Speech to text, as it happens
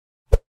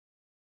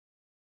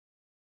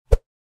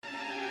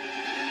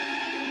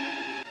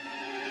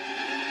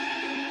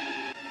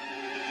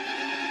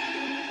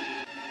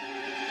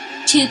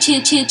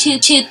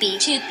chippy.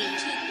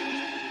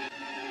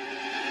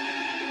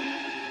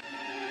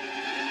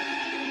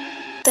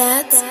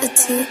 That's a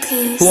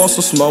two-piece. Who wants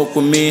to smoke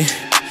with me?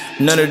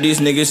 None of these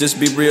niggas just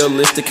be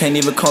realistic, can't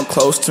even come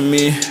close to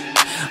me.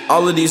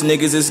 All of these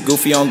niggas is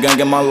goofy on gang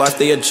in my life,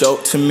 they a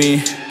joke to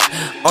me.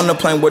 On the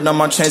plane with all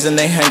my chains and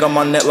they hang on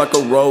my neck like a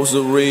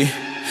rosary.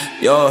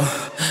 Yo,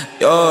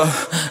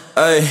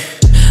 ayy.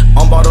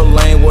 I'm by the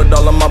lane with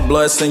all of my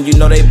bloods and you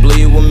know they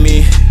bleed with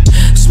me.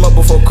 Smoke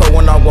before cold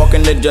when I walk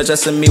in the judge,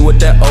 asking me what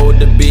that O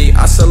to be.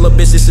 I sell a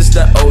bitch, this is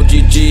that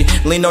OGG.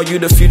 Linno, you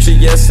the future,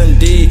 yes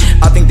indeed.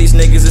 I think these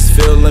niggas is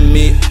feeling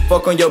me.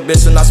 Fuck on your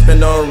bitch and I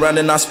spin her around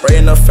and I spray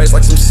in her face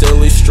like some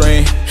silly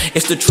string.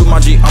 It's the truth, my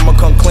G, I'ma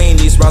come clean.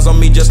 These rounds on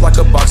me just like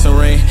a boxing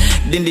ring.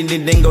 Ding ding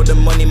ding ding, go the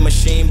money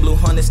machine. Blue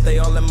honey stay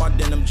all in my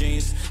denim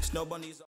jeans. Snow bunnies.